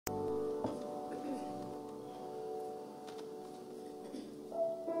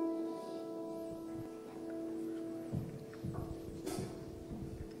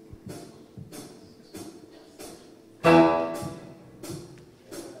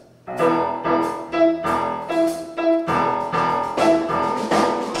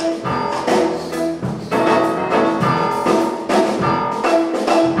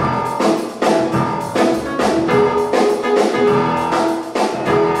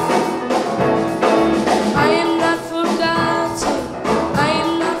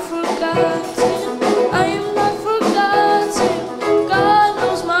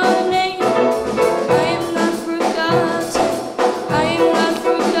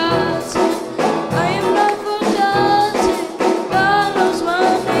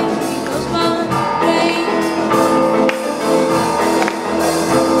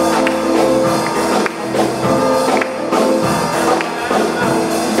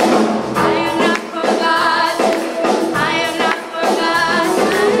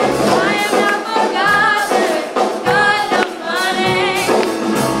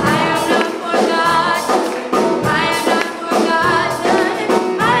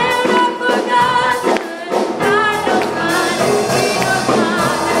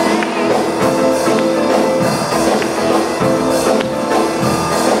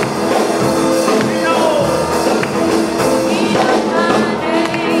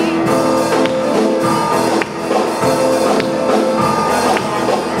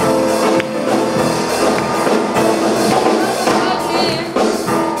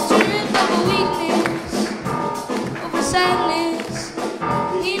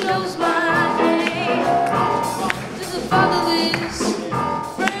knows my name. To the fatherless,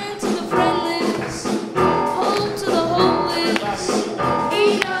 friend to the friendless, hope to the hopeless,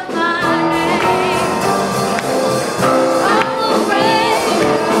 he knows my name. I will praise you,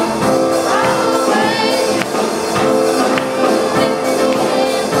 I will praise you.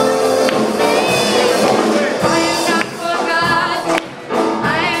 I am not forgotten,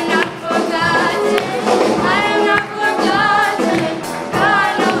 I am not forgotten, I am not forgotten. God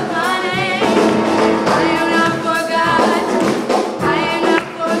knows my name. I am not forgotten, I am not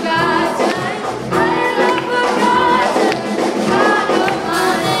forgotten, I am not forgotten. God knows my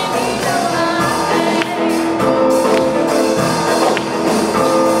name, He knows my name.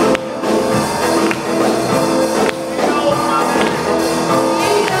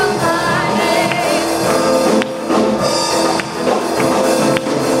 He knows my name.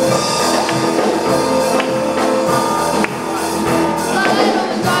 Light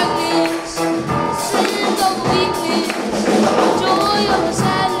over darkness, sin over weakness, joy over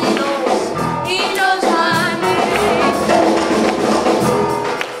sadness, He knows my name.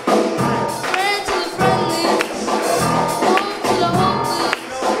 Friend to the friendless, hope to the hopeless,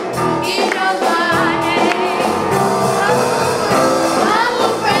 He knows my name. I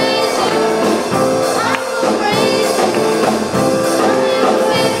will praise you, I will praise you, I will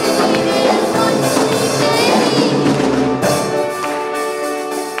praise you, He did what He did.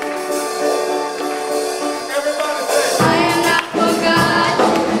 I am not forgotten,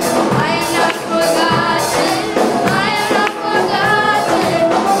 I am not forgotten, I am not forgotten.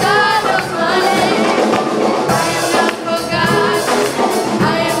 God knows my name. I am not forgotten,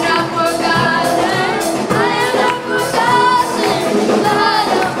 I am not forgotten, I am not forgotten. God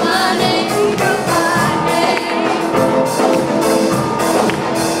knows my name, He knows my name.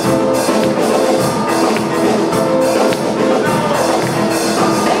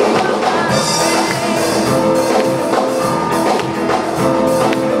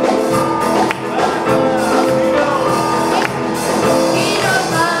 He knows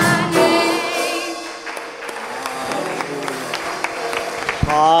my name.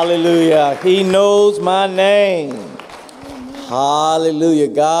 Hallelujah. He knows my name. Hallelujah.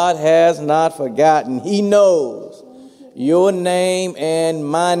 God has not forgotten. He knows your name and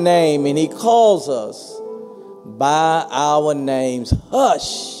my name, and He calls us by our names.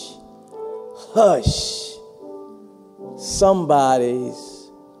 Hush, hush. Somebody's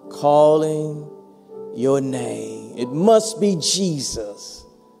calling your name. It must be Jesus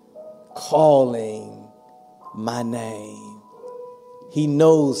calling my name. He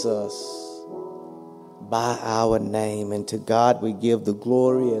knows us by our name. And to God we give the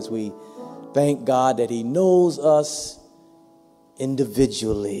glory as we thank God that He knows us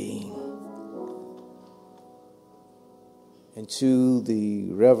individually. And to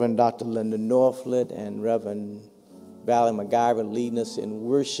the Reverend Dr. Linda Norflet and Reverend Valerie McGyver leading us in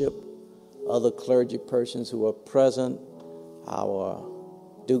worship, other clergy persons who are present, our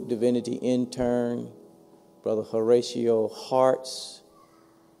Duke Divinity intern, Brother Horatio Hartz,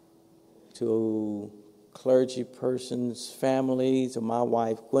 to clergy persons, families, to my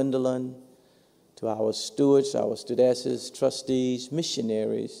wife Gwendolyn, to our stewards, our stewardesses, trustees,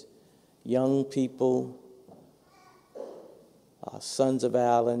 missionaries, young people, our Sons of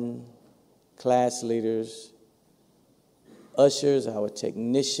Allen, class leaders, ushers, our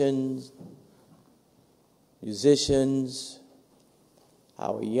technicians, musicians,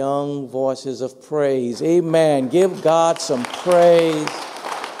 our young voices of praise. Amen. Give God some praise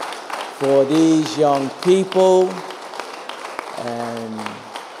for these young people and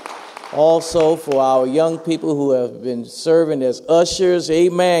also for our young people who have been serving as ushers.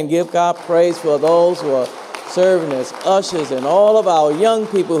 Amen. Give God praise for those who are serving as ushers and all of our young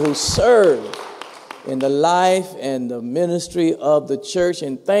people who serve in the life and the ministry of the church.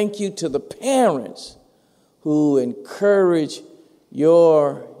 And thank you to the parents who encourage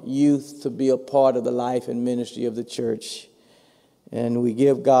your youth to be a part of the life and ministry of the church. And we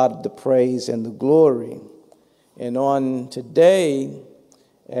give God the praise and the glory. And on today,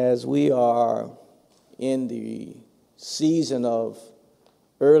 as we are in the season of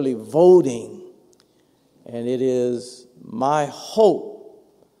early voting, and it is my hope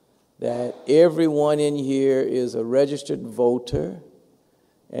that everyone in here is a registered voter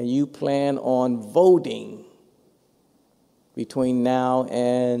and you plan on voting between now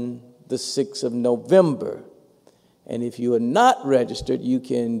and the 6th of November. And if you are not registered, you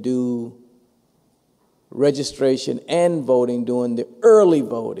can do registration and voting during the early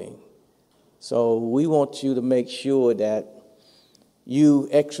voting. So we want you to make sure that you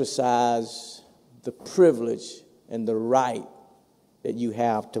exercise the privilege and the right that you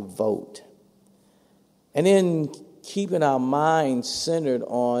have to vote. And then keeping our minds centered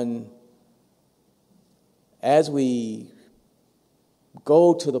on, as we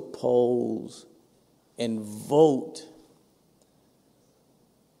go to the polls and vote,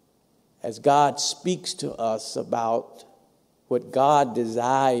 as God speaks to us about what God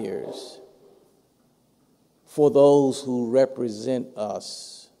desires for those who represent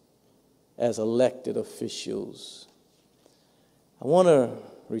us as elected officials. I want to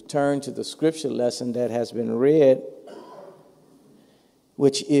return to the scripture lesson that has been read,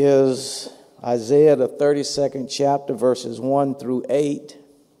 which is Isaiah, the 32nd chapter, verses 1 through 8.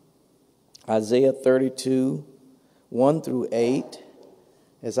 Isaiah 32, 1 through 8.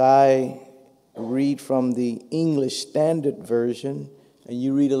 As I read from the English Standard Version, and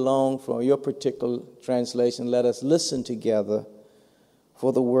you read along from your particular translation, let us listen together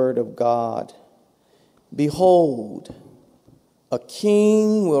for the word of God. Behold, a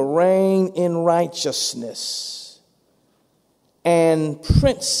king will reign in righteousness, and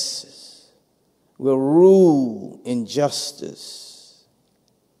princes will rule in justice.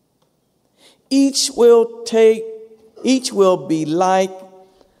 Each will be like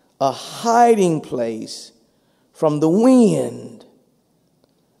a hiding place from the wind,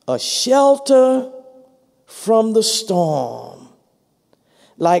 a shelter from the storm,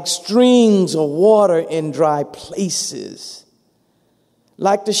 like streams of water in dry places,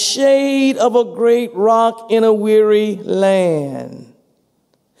 like the shade of a great rock in a weary land.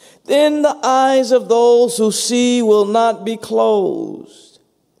 Then the eyes of those who see will not be closed,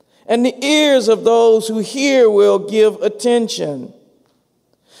 and the ears of those who hear will give attention.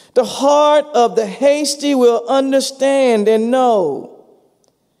 The heart of the hasty will understand and know,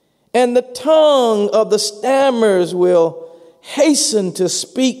 and the tongue of the stammers will hasten to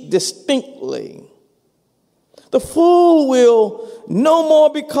speak distinctly. The fool will no more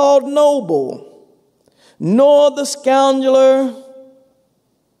be called noble, nor the scoundrel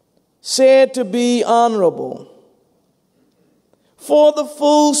said to be honorable. For the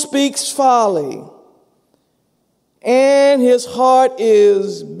fool speaks folly, and his heart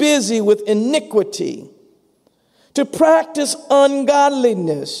is busy with iniquity, to practice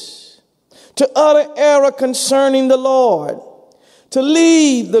ungodliness, to utter error concerning the Lord, to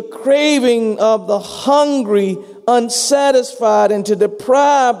leave the craving of the hungry unsatisfied, and to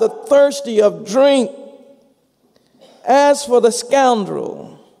deprive the thirsty of drink. As for the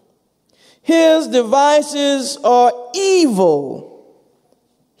scoundrel, his devices are evil.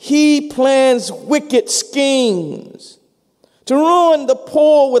 He plans wicked schemes to ruin the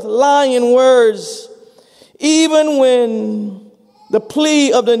poor with lying words, even when the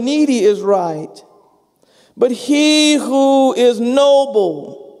plea of the needy is right. But he who is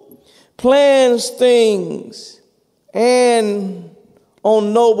noble plans things, and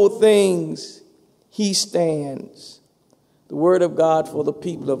on noble things he stands. The word of God for the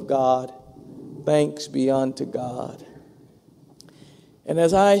people of God. Thanks be unto God. And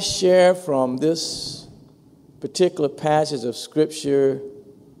as I share from this particular passage of Scripture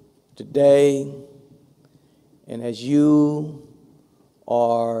today, and as you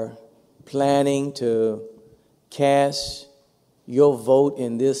are planning to cast your vote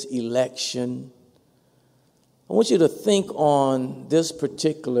in this election, I want you to think on this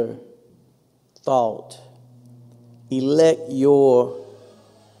particular thought. Elect your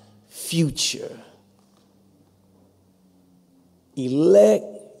future. Elect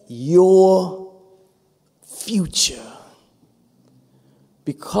your future.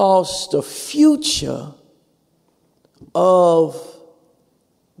 Because the future of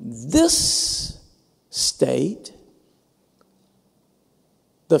this state,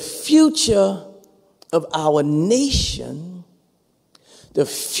 the future of our nation, the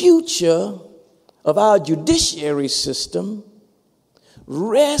future of our judiciary system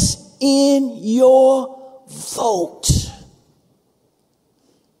rests in your vote.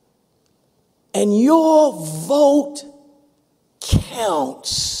 And your vote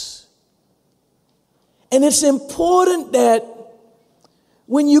counts. And it's important that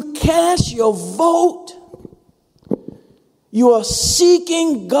when you cast your vote, you are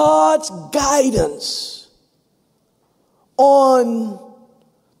seeking God's guidance on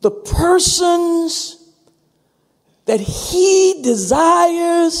the persons that He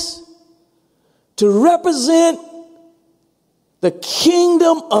desires to represent the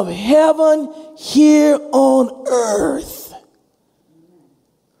kingdom of heaven here on earth.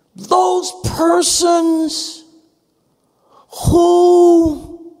 Those persons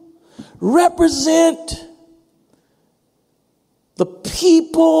who represent the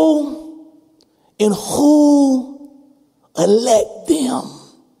people in whom elect them.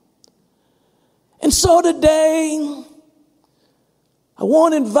 And so today, I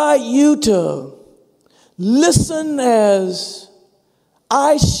want to invite you to listen as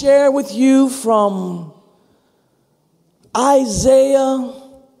I share with you from Isaiah.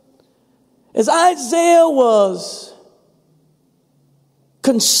 As Isaiah was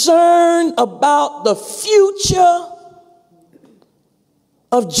concerned about the future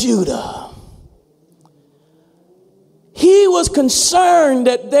of Judah. He was concerned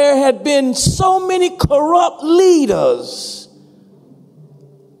that there had been so many corrupt leaders,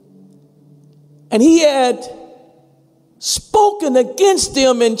 and he had spoken against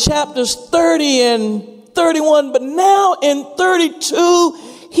them in chapters 30 and 31, but now in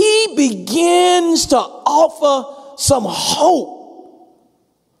 32, he begins to offer some hope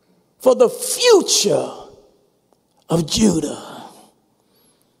for the future of Judah.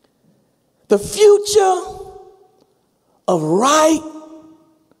 The future of right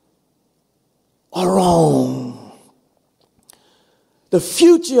or wrong. The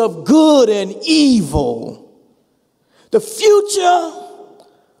future of good and evil. The future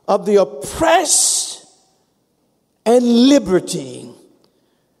of the oppressed and liberty.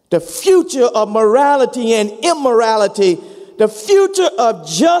 The future of morality and immorality. The future of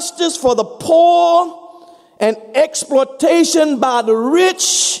justice for the poor and exploitation by the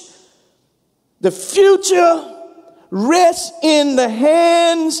rich. The future rests in the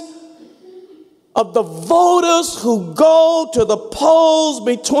hands of the voters who go to the polls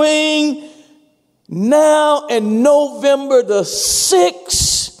between now and November the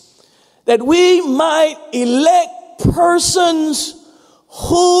 6th, that we might elect persons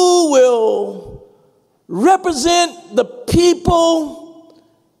who will represent the people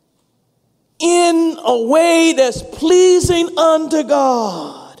in a way that's pleasing unto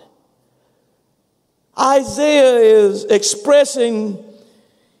God. Isaiah is expressing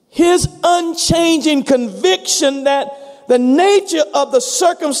his unchanging conviction that the nature of the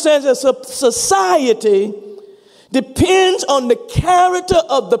circumstances of society depends on the character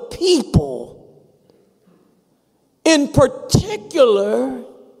of the people, in particular,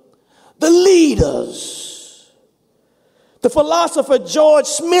 the leaders. The philosopher George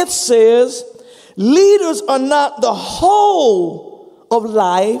Smith says, leaders are not the whole of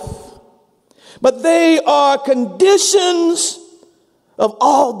life, but they are conditions of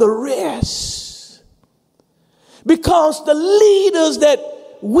all the rest. Because the leaders that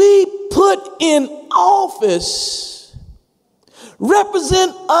we put in office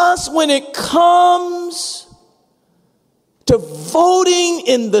represent us when it comes to voting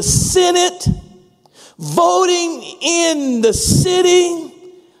in the Senate, voting in the city,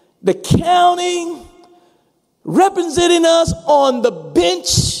 the county, representing us on the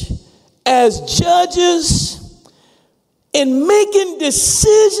bench as judges, in making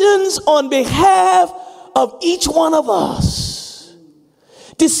decisions on behalf of each one of us.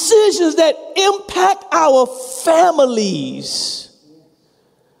 Decisions that impact our families.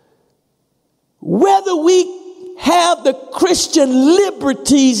 Whether we have the Christian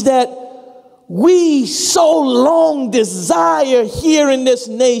liberties that we so long desire here in this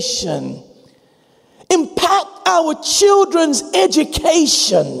nation. Impact our children's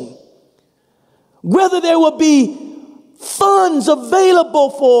education. Whether there will be funds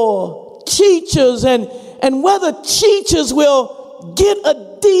available for teachers and whether teachers will get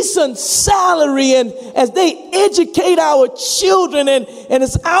a decent salary and as they educate our children and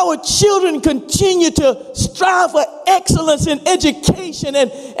as our children continue to strive for excellence in education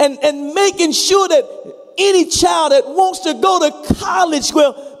and making sure that any child that wants to go to college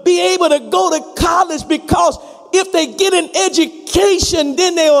will be able to go to college, because if they get an education,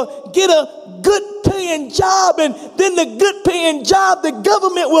 then they'll get a good paying job, and then the good paying job, the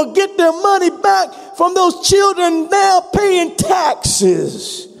government will get their money back from those children now paying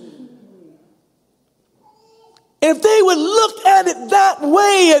taxes. If they would look at it that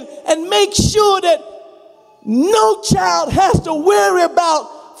way and make sure that no child has to worry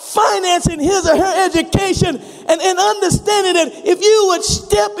about financing his or her education, and understanding that if you would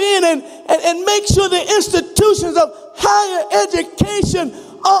step in and make sure the institutions of higher education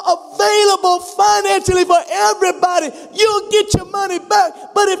are available financially for everybody, you'll get your money back.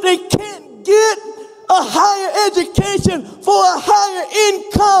 But if they can't get a higher education for a higher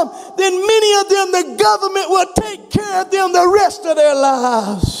income, then many of them, the government will take care of them the rest of their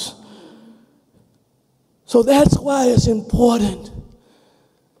lives. So that's why it's important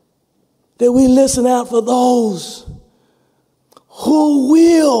that we listen out for those who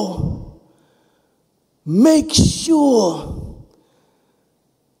will make sure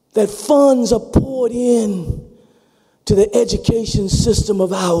that funds are poured in to the education system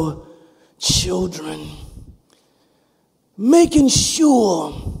of our children, making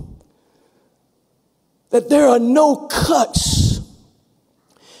sure that there are no cuts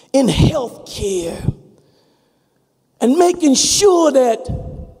in health care, and making sure that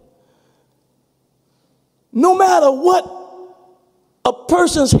no matter what a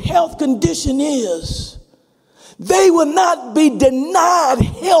person's health condition is, they will not be denied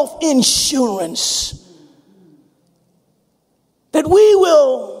health insurance. That we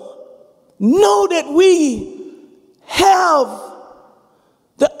will know that we have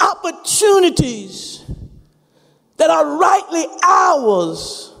the opportunities that are rightly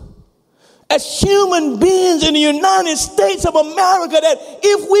ours as human beings in the United States of America, that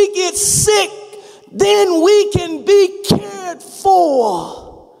if we get sick, then we can be cared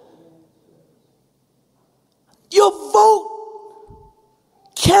for. Your vote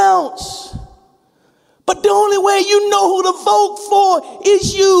counts. But the only way you know who to vote for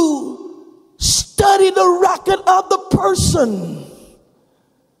is you study the record of the person.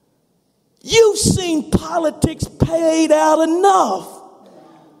 You've seen politics played out enough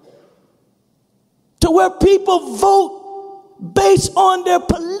to where people vote based on their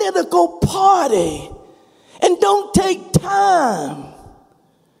political party and don't take time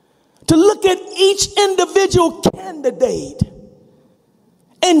to look at each individual candidate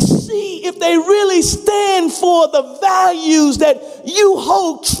and see if they really stand for the values that you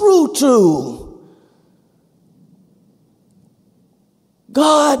hold true to.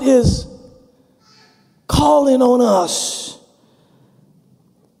 God is calling on us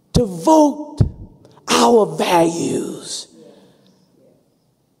to vote our values.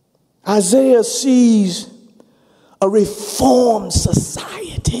 Isaiah sees a reformed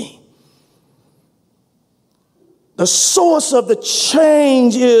society. The source of the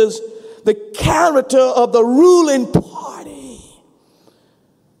change is the character of the ruling party.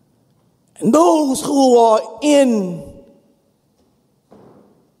 And those who are in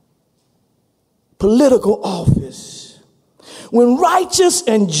political office. When righteous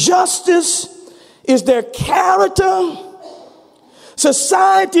and justice is their character,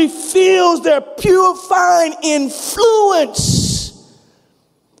 society feels their purifying influence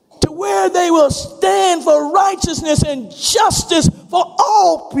to where they will stand for righteousness and justice for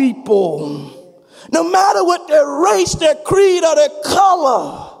all people, no matter what their race, their creed, or their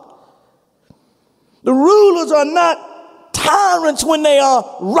color. The rulers are not tyrants when they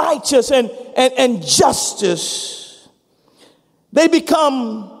are righteous and justice. They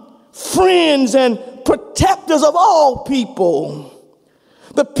become friends and protectors of all people.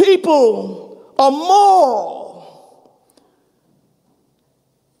 The people are moral.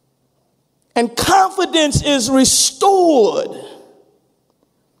 And confidence is restored.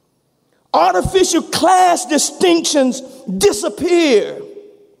 Artificial class distinctions disappear.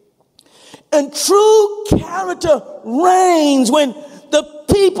 And true character reigns when the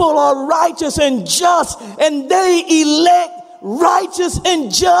people are righteous and just, and they elect righteous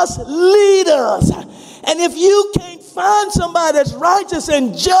and just leaders. And if you can't find somebody that's righteous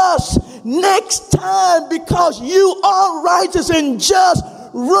and just next time, because you are righteous and just,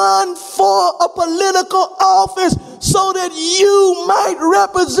 run for a political office so that you might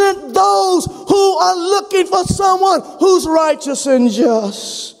represent those who are looking for someone who's righteous and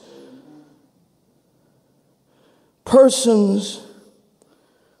just. Persons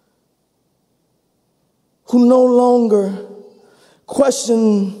who no longer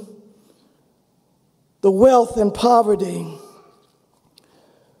question the wealth and poverty,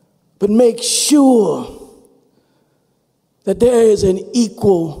 but make sure that there is an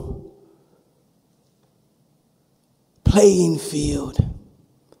equal playing field.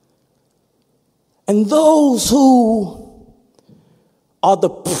 And those who are the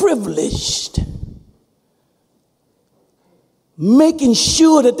privileged, making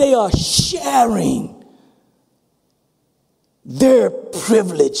sure that they are sharing their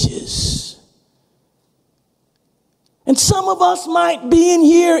privileges. And some of us might be in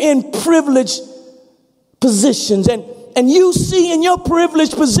here in privileged positions, and you see in your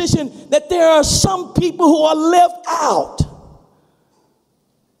privileged position that there are some people who are left out.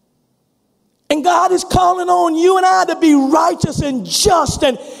 And God is calling on you and I to be righteous and just.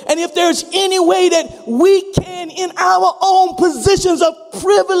 And if there's any way that we can, in our own positions of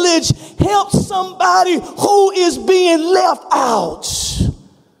privilege, help somebody who is being left out.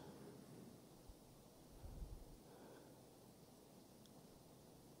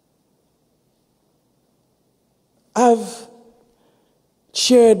 I've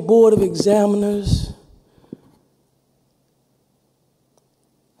chaired board of examiners,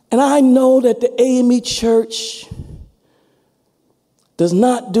 and I know that the AME Church does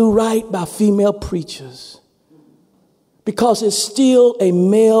not do right by female preachers because it's still a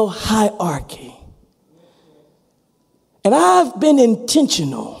male hierarchy. And I've been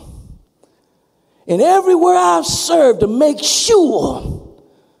intentional in everywhere I've served to make sure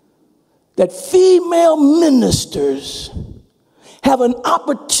that female ministers have an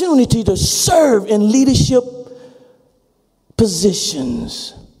opportunity to serve in leadership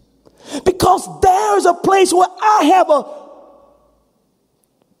positions. Because there's a place where I have a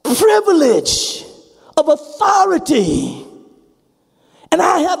privilege of authority. And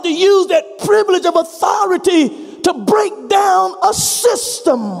I have to use that privilege of authority to break down a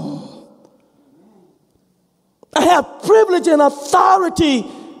system. I have privilege and authority,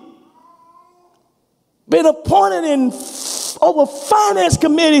 been appointed in over finance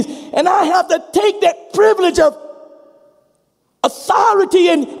committees, and I have to take that privilege of authority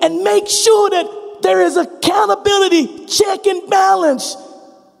and make sure that there is accountability, check and balance.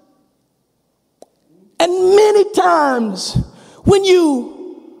 And many times when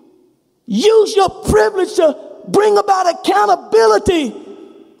you use your privilege to bring about accountability,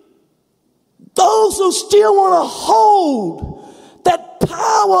 those who still want to hold that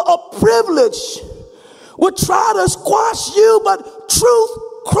power of privilege will try to squash you, but truth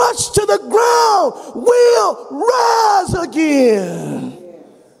crushed to the ground will rise again.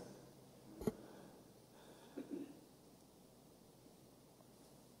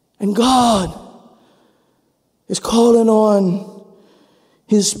 And God is calling on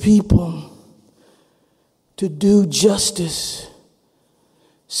his people to do justice,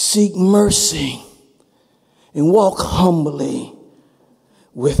 seek mercy, and walk humbly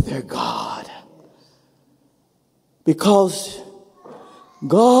with their God. Because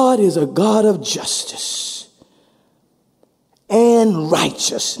God is a God of justice and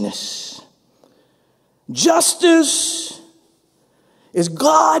righteousness. Justice is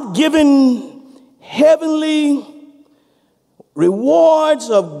God-given heavenly rewards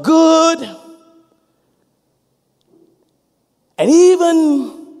of good, and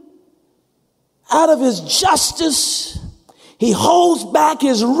even out of his justice, he holds back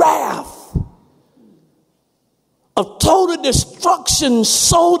his wrath of total destruction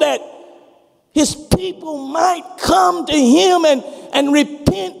so that his people might come to him and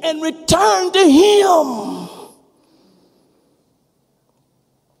repent and return to him.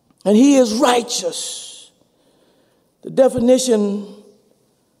 And he is righteous. The definition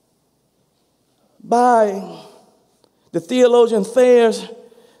by the theologian Thayers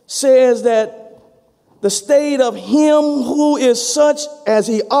says that the state of him who is such as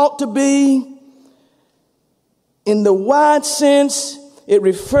he ought to be, in the wide sense, it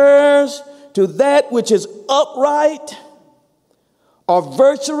refers to that which is upright or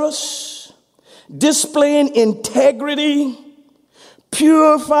virtuous, displaying integrity,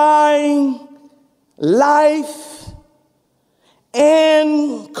 purifying life,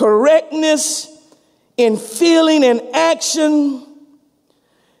 and correctness in feeling and action.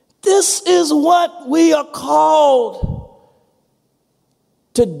 This is what we are called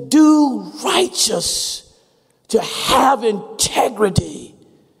to do: righteous, to have integrity.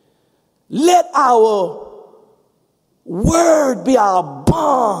 Let our word be our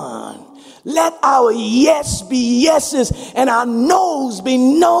bond. Let our yes be yeses and our no's be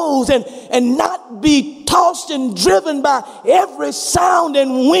no's, and not be tossed and driven by every sound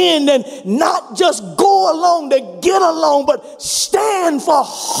and wind, and not just go along to get along, but stand for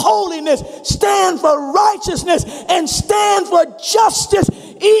holiness, stand for righteousness, and stand for justice,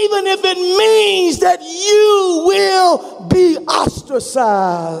 even if it means that you will be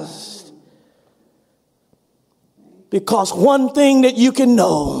ostracized. Because one thing that you can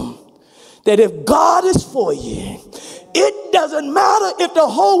know, that if God is for you, it doesn't matter if the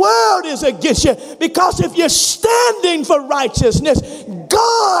whole world is against you, because if you're standing for righteousness,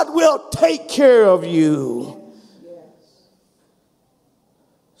 God will take care of you.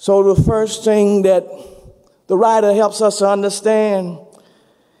 So the first thing that the writer helps us to understand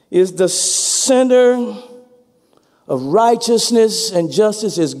is the center of righteousness and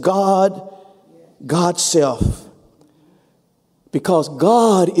justice is God, God's self. Because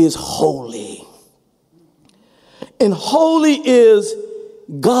God is holy. And holy is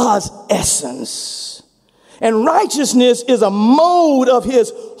God's essence. And righteousness is a mode of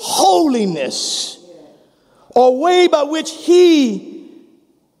his holiness, or way by which he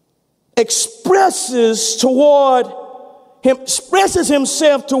expresses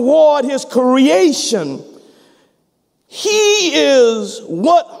himself toward his creation. He is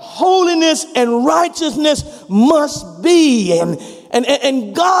what holiness and righteousness must be.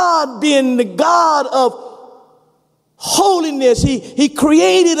 And God, being the God of holiness. He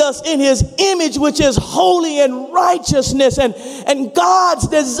created us in his image, which is holy and righteousness. And God's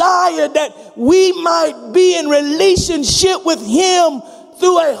desire that we might be in relationship with him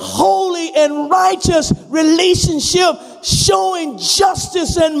through a holy and righteous relationship, showing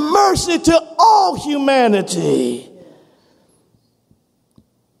justice and mercy to all humanity.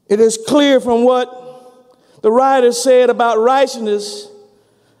 It is clear from what the writer said about righteousness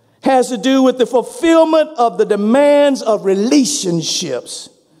has to do with the fulfillment of the demands of relationships.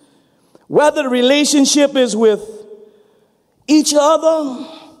 Whether the relationship is with each other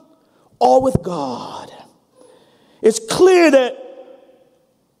or with God. It's clear that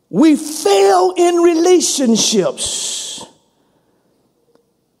we fail in relationships.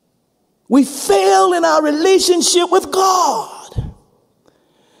 We fail in our relationship with God.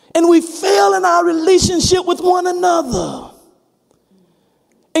 And we fail in our relationship with one another.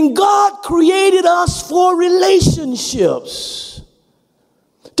 And God created us for relationships.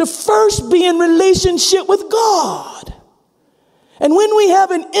 To first be in relationship with God. And when we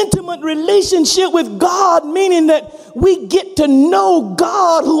have an intimate relationship with God, meaning that we get to know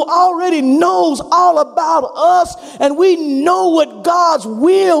God who already knows all about us, and we know what God's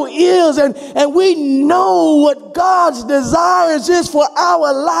will is, and we know what God's desires is for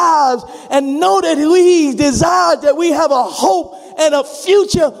our lives, and know that he desires that we have a hope and a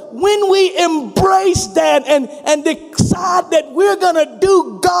future. When we embrace that and decide that we're going to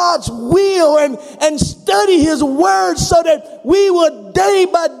do God's will and study his word so that we will day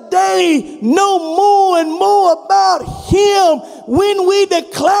by day know more and more about him, when we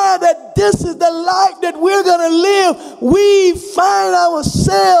declare that this is the life that we're going to live, we find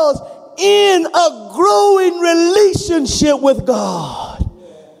ourselves in a growing relationship with God.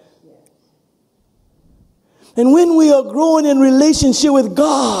 And when we are growing in relationship with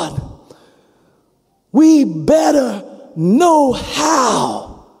God, we better know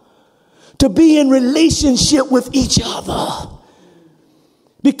how to be in relationship with each other.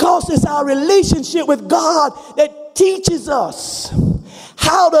 Because it's our relationship with God that teaches us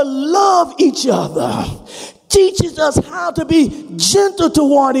how to love each other, teaches us how to be gentle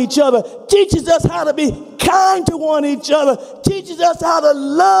toward each other, teaches us how to be kind toward each other, teaches us how to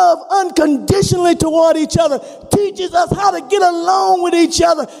love unconditionally toward each other, teaches us how to get along with each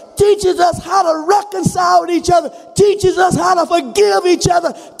other, teaches us how to reconcile with each other, teaches us how to forgive each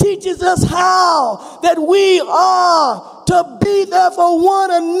other, teaches us how that we are to be there for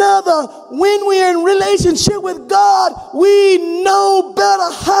one another. When we're in relationship with God, we know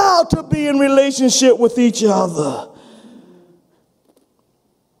better how to be in relationship with each other.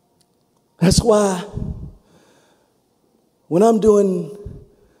 That's why when I'm doing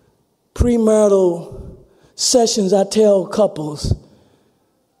premarital sessions, I tell couples,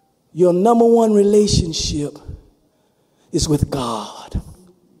 your number one relationship is with God.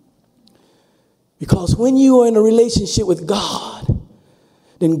 Because when you are in a relationship with God,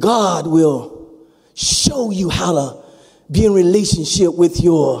 then God will show you how to be in relationship with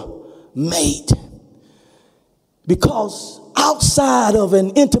your mate. Because outside of an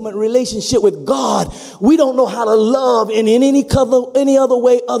intimate relationship with God, we don't know how to love in any other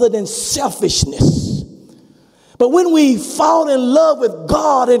way other than selfishness. But when we fall in love with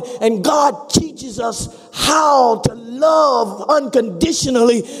God and God teaches us how to love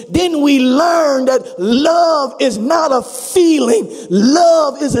unconditionally, then we learn that love is not a feeling.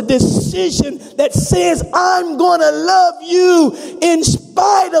 Love is a decision that says, I'm going to love you in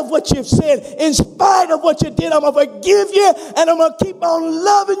spite of what you've said, in spite of what you did. I'm going to forgive you and I'm going to keep on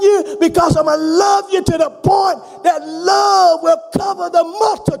loving you because I'm going to love you to the point that love will cover the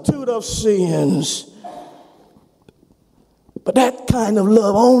multitude of sins. But that kind of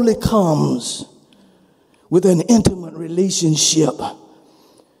love only comes with an intimate relationship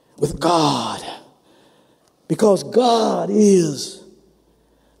with God. Because God is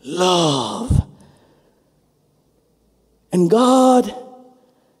love. And God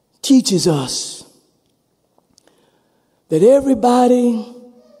teaches us that everybody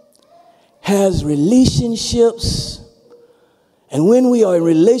has relationships. And when we are in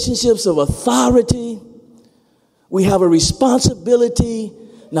relationships of authority, we have a responsibility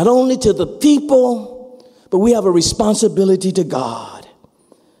not only to the people, but we have a responsibility to God.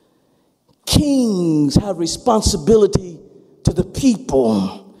 Kings have responsibility to the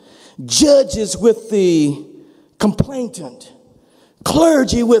people. Judges with the complainant.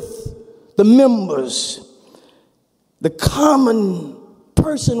 Clergy with the members. The common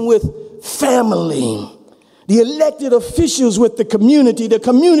person with family. The elected officials with the community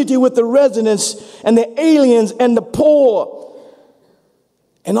with the residents and the aliens and the poor.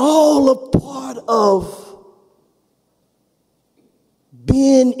 And all a part of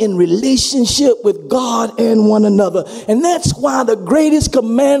being in relationship with God and one another. And that's why the greatest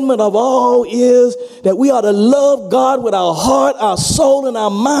commandment of all is that we are to love God with our heart, our soul, and our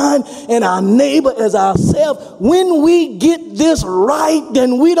mind, and our neighbor as ourselves. When we get this right,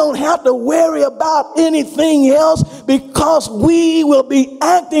 then we don't have to worry about anything else, because we will be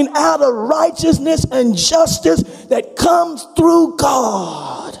acting out of righteousness and justice that comes through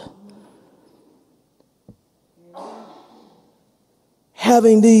God.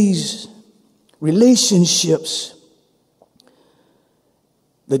 Having these relationships,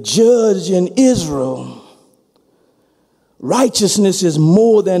 the judge in Israel, righteousness is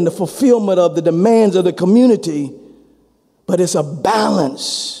more than the fulfillment of the demands of the community, but it's a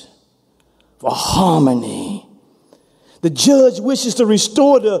balance for harmony. The judge wishes to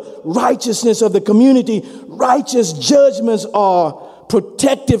restore the righteousness of the community. Righteous judgments are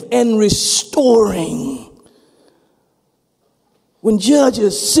protective and restoring. When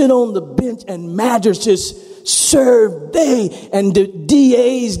judges sit on the bench and magistrates serve, and the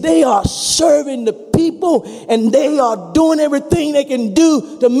DAs, they are serving the people, and they are doing everything they can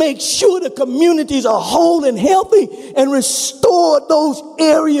do to make sure the communities are whole and healthy and restore those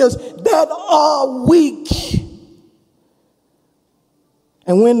areas that are weak.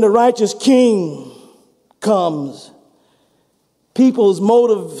 And when the righteous king comes, people's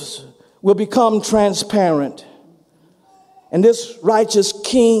motives will become transparent. And this righteous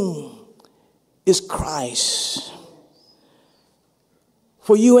king is Christ.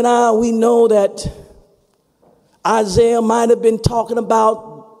 For you and I, we know that Isaiah might have been talking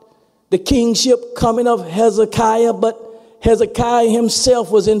about the kingship coming of Hezekiah, but Hezekiah himself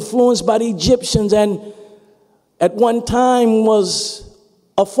was influenced by the Egyptians and at one time was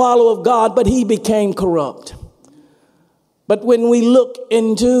a follower of God, but he became corrupt. But when we look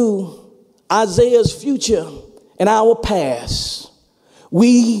into Isaiah's future and our past,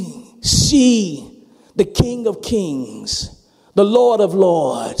 we see the King of Kings, the Lord of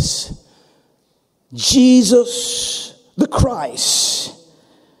Lords, Jesus the Christ,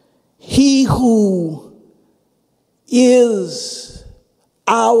 he who is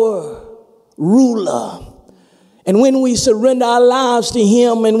our ruler. And when we surrender our lives to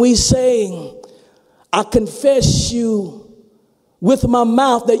him and we say, I confess you with my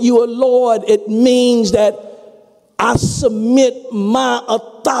mouth that you are Lord, it means that I submit my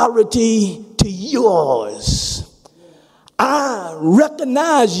authority to yours. I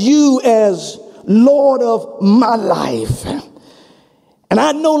recognize you as Lord of my life. And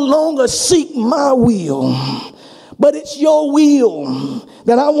I no longer seek my will, but it's your will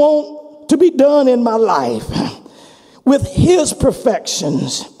that I want to be done in my life. With his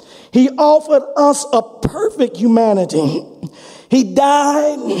perfections, he offered us a perfect humanity. He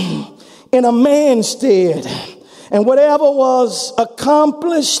died in a man's stead. And whatever was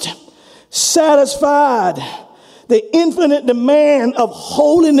accomplished satisfied the infinite demand of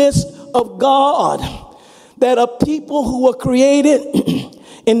holiness of God, that a people who were created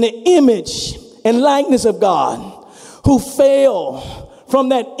in the image and likeness of God, who fell from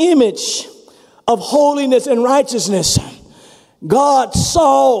that image of holiness and righteousness, God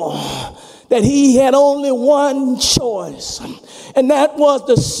saw that he had only one choice, and that was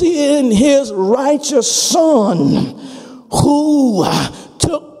to send his righteous son, who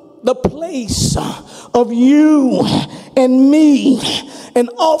took the place of you and me and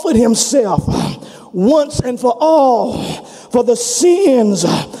offered himself once and for all for the sins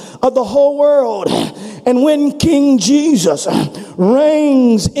of the whole world. And when King Jesus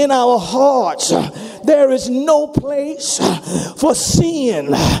reigns in our hearts, there is no place for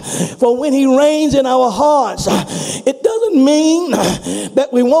sin. For when he reigns in our hearts, it doesn't mean that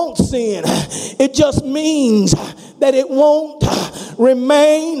we won't sin. It just means that it won't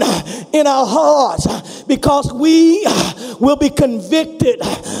remain in our hearts, because we will be convicted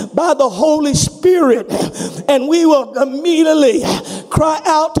by the Holy Spirit, and we will immediately cry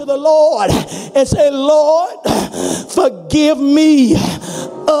out to the Lord and say, Lord, forgive me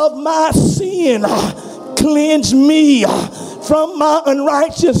of my sin. Cleanse me from my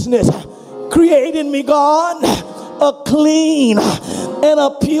unrighteousness. Create in me, God, a clean and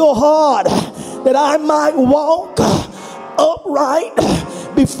a pure heart, that I might walk upright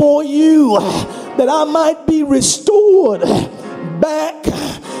before you, that I might be restored back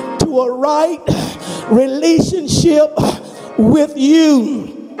to a right relationship with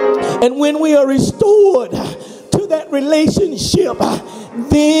you. And when we are restored to that relationship,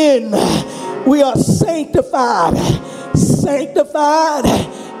 then we are sanctified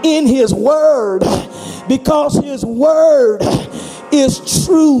in his word, because his word is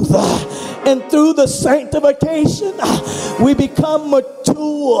truth And through the sanctification, we become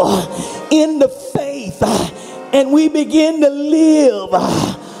mature in the faith, and we begin to live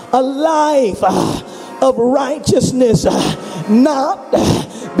a life of righteousness, not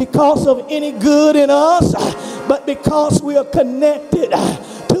because of any good in us, but because we are connected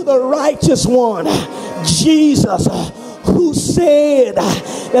to the righteous one, Jesus, who said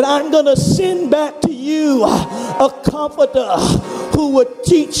that I'm going to send back to you a comforter who would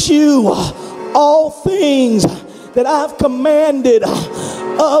teach you all things that I've commanded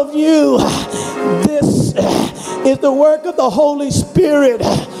of you. This is the work of the Holy Spirit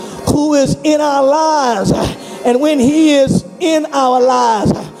who is in our lives. And when he is in our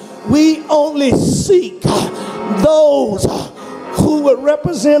lives, we only seek those who would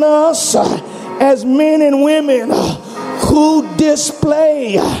represent us as men and women who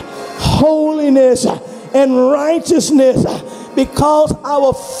display holiness and righteousness, because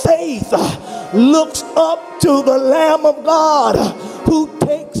our faith looks up to the Lamb of God who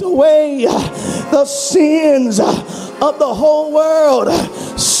takes away the sins of the whole world.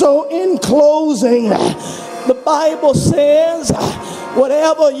 So in closing, the Bible says,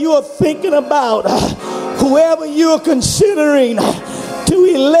 whatever you are thinking about, whoever you are considering to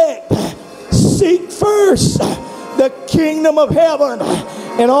elect, seek first the kingdom of heaven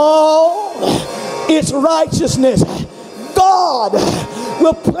and all its righteousness. God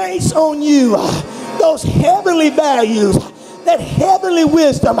will place on you those heavenly values, that heavenly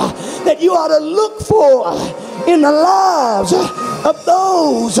wisdom that you ought to look for in the lives of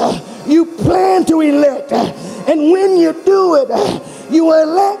those you plan to elect. And when you do it, you will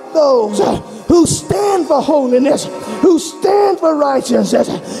elect those who stand for holiness, who stand for righteousness.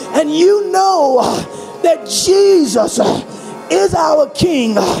 And you know that Jesus is our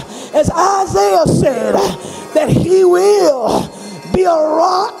King. As Isaiah said, that he will be a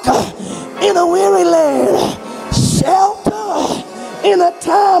rock in a weary land, shelter in a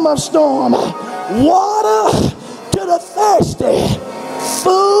time of storm, water to the thirsty,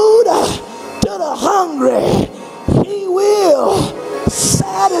 food to the hungry. He will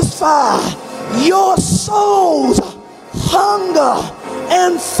satisfy your soul's hunger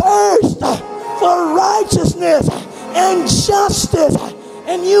and thirst for righteousness and justice,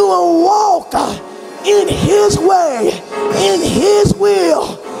 and you will walk in his way, in his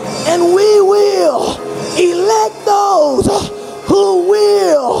will, and we will elect those who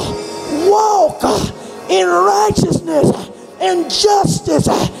will walk in righteousness and justice,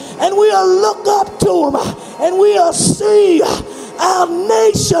 and we'll look up to him, and we'll see our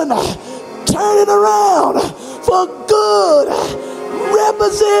nation turning around for good,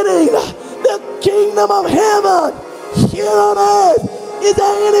 representing the kingdom of heaven here on earth. Is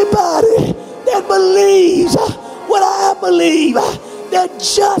there anybody that believes what I believe? That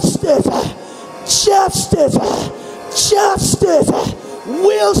justice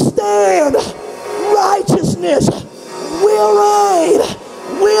will stand, righteousness will reign,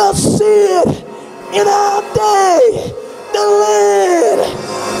 we'll see it in our day, the land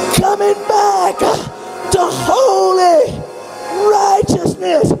coming back to holy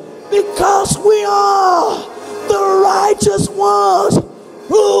righteousness, because we are the righteous ones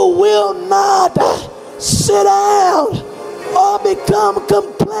who will not sit down or become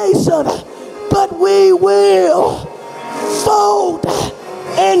complacent, but we will vote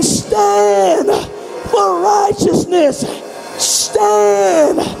and stand for righteousness,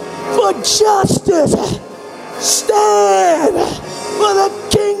 stand for justice, stand for the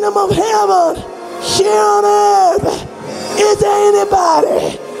kingdom of heaven here on earth. Is there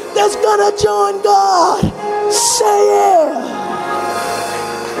anybody that's gonna join God? Say yeah.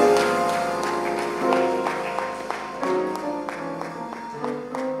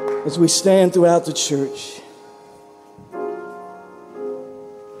 As we stand throughout the church,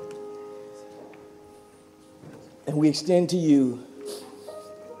 and we extend to you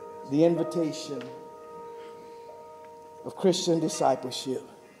the invitation of Christian discipleship.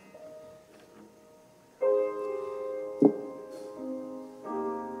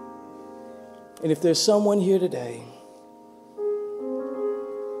 And if there's someone here today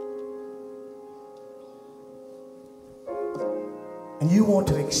and you want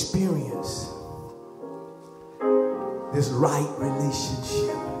to experience this right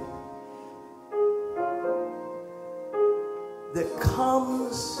relationship that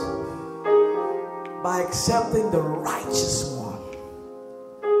comes by accepting the righteous one,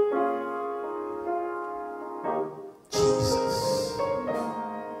 Jesus.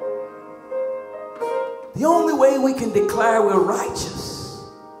 The only way we can declare we're righteous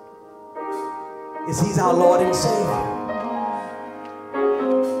is he's our Lord and Savior.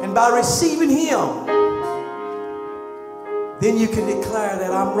 And by receiving him, then you can declare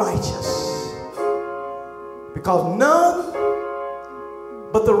that I'm righteous. Because none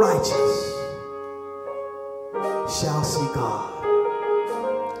but the righteous shall see God.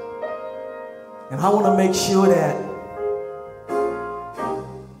 And I want to make sure that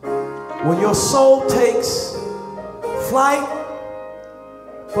when your soul takes flight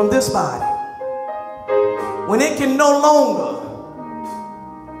from this body, when it can no longer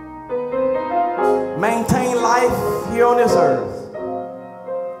maintain life here on this earth,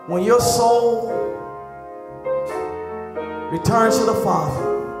 when your soul returns to the Father,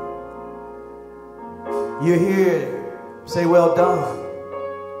 you hear say, well done,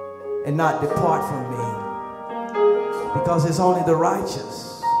 and not depart from me. Because it's only the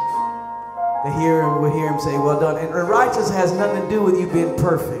righteous that will hear him say, well done. And righteous has nothing to do with you being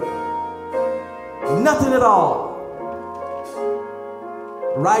perfect. Nothing at all.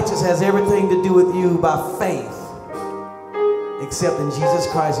 Righteous has everything to do with you by faith, accepting Jesus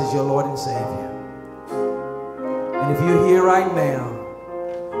Christ as your Lord and Savior. And if you're here right now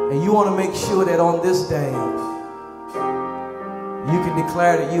and you want to make sure that on this day you can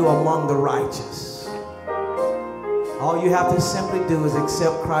declare that you are among the righteous, all you have to simply do is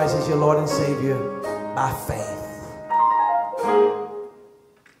accept Christ as your Lord and Savior by faith.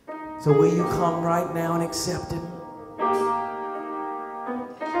 So will you come right now and accept him?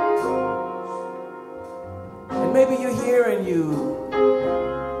 And maybe you're here and you've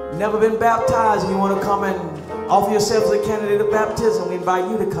never been baptized and you want to come and offer yourself as a candidate of baptism. We invite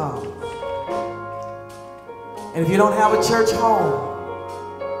you to come. And if you don't have a church home,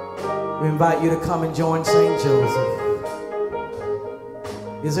 we invite you to come and join St. Joseph.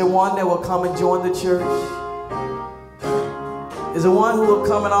 Is there one that will come and join the church? Is there one who will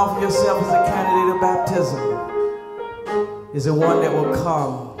come and offer yourself as a candidate of baptism? Is there one that will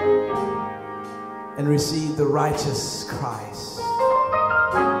come and receive the righteous Christ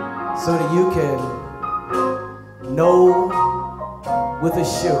so that you can know with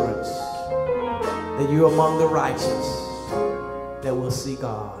assurance that you're among the righteous that will see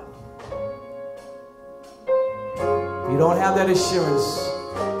God? If you don't have that assurance,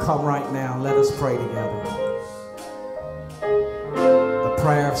 come right now. Let us pray together. The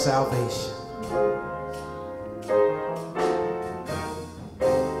prayer of salvation.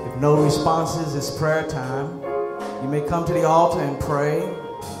 If no responses, it's prayer time. You may come to the altar and pray.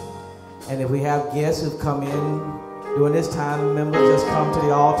 And if we have guests who've come in during this time, members just come to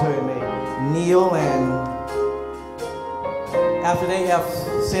the altar and they kneel, and after they have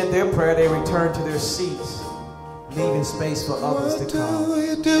said their prayer, they return to their seats, leaving space for others to come.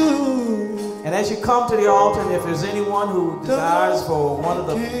 And as you come to the altar, and if there's anyone who desires for one of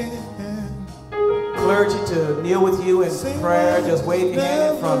the clergy to kneel with you in prayer, just wave your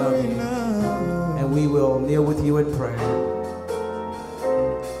hand in front of you, and we will kneel with you in prayer.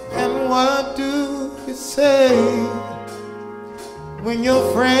 And what do you say when your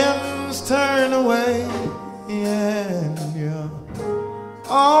friends turn away and you're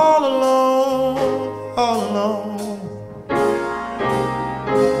all alone, all alone?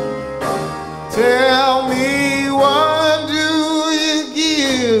 Tell me, what do you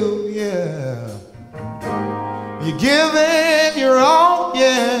give? Yeah, you're giving your all,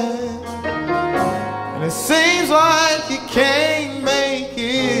 yeah, and it seems like you can't make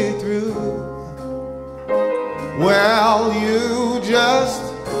it through. Well, you just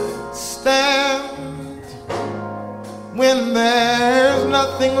stand when there's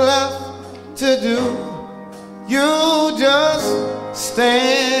nothing left to do. You just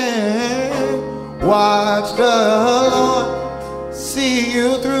stand, watch the Lord see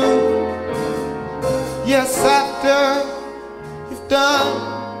you through. Yes, after you've done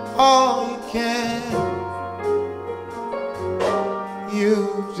all you can, you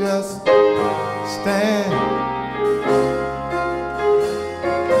just stand.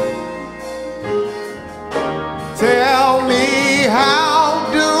 Tell me, how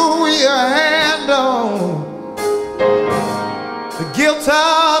do you handle the guilt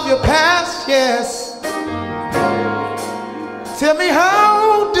of your past? Yes. Tell me,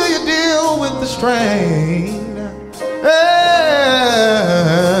 how do you deal with the strain?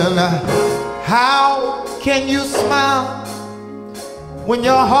 And how can you smile when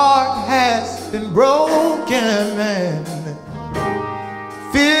your heart has been broken and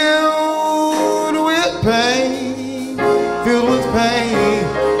filled with pain, filled with pain?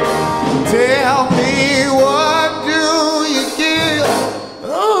 Tell me, what do you give?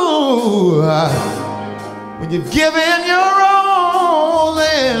 Oh, when you've given your all,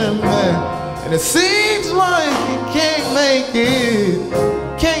 and it seems like you can't make it,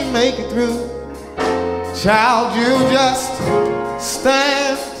 can't make make it through. Child, you just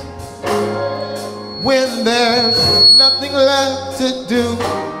stand when there's nothing left to do.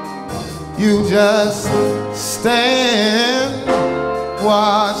 You just stand,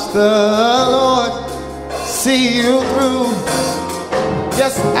 watch the Lord see you through.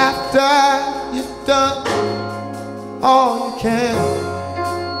 Yes, after you've done all you can,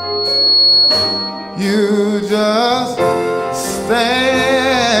 you just stand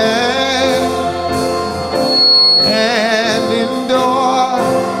and endure.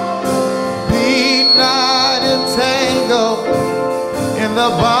 Be not entangled in the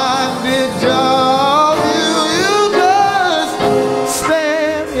bondage of you. You just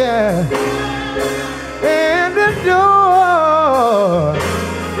stand, yeah, and endure.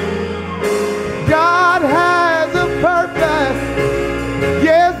 God has a purpose.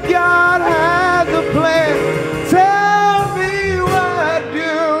 Yes, God has a plan. Tell me, what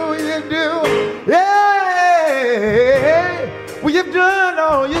do you do? Yeah, well, you've done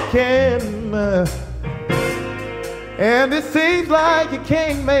all you can, and it seems like you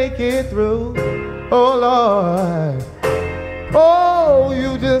can't make it through. Oh Lord, oh,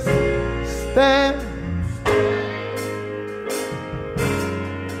 you just stand.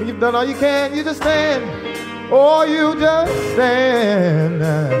 When you've done all you can, you just stand. Oh, you just stand.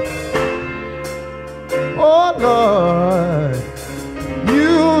 Oh Lord,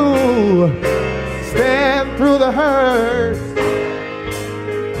 you stand through the hurt,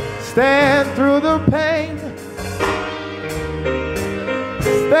 stand through the pain,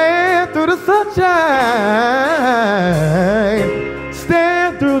 stand through the sunshine,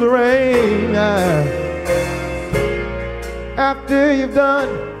 stand through the rain. After you've done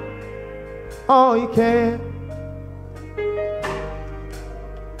all you can,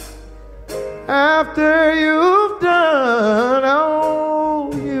 after you've done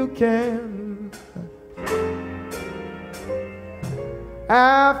all you can,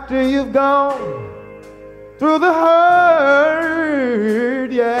 after you've gone through the hurt,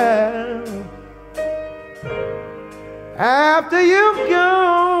 yeah, after you've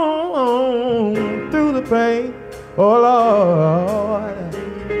gone through the pain, oh Lord,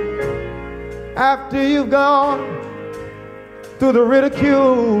 after you've gone through the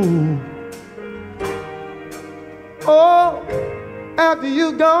ridicule, oh, after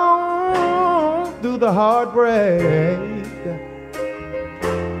you've gone through the heartbreak,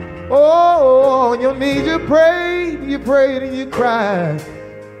 oh, on your knees you prayed and you cried.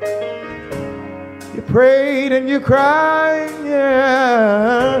 You prayed and you cried,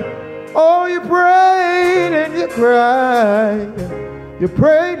 yeah. Oh, you prayed and you cried. You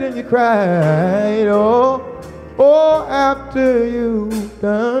prayed and you cried. Oh, oh, after you've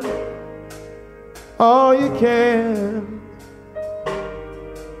done all you can.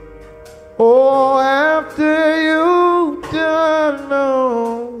 Oh, after you've done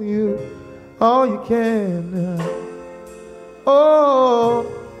all you can. Oh,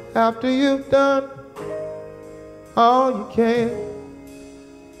 after you've done all you can.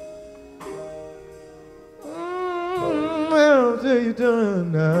 After you've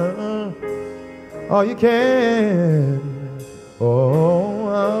done all you can.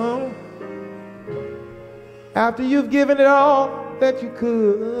 Oh, after you've given it all that you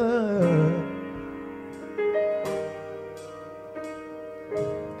could,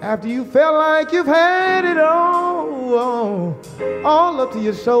 after you felt like you've had it all up to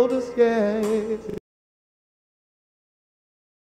your shoulders, yeah.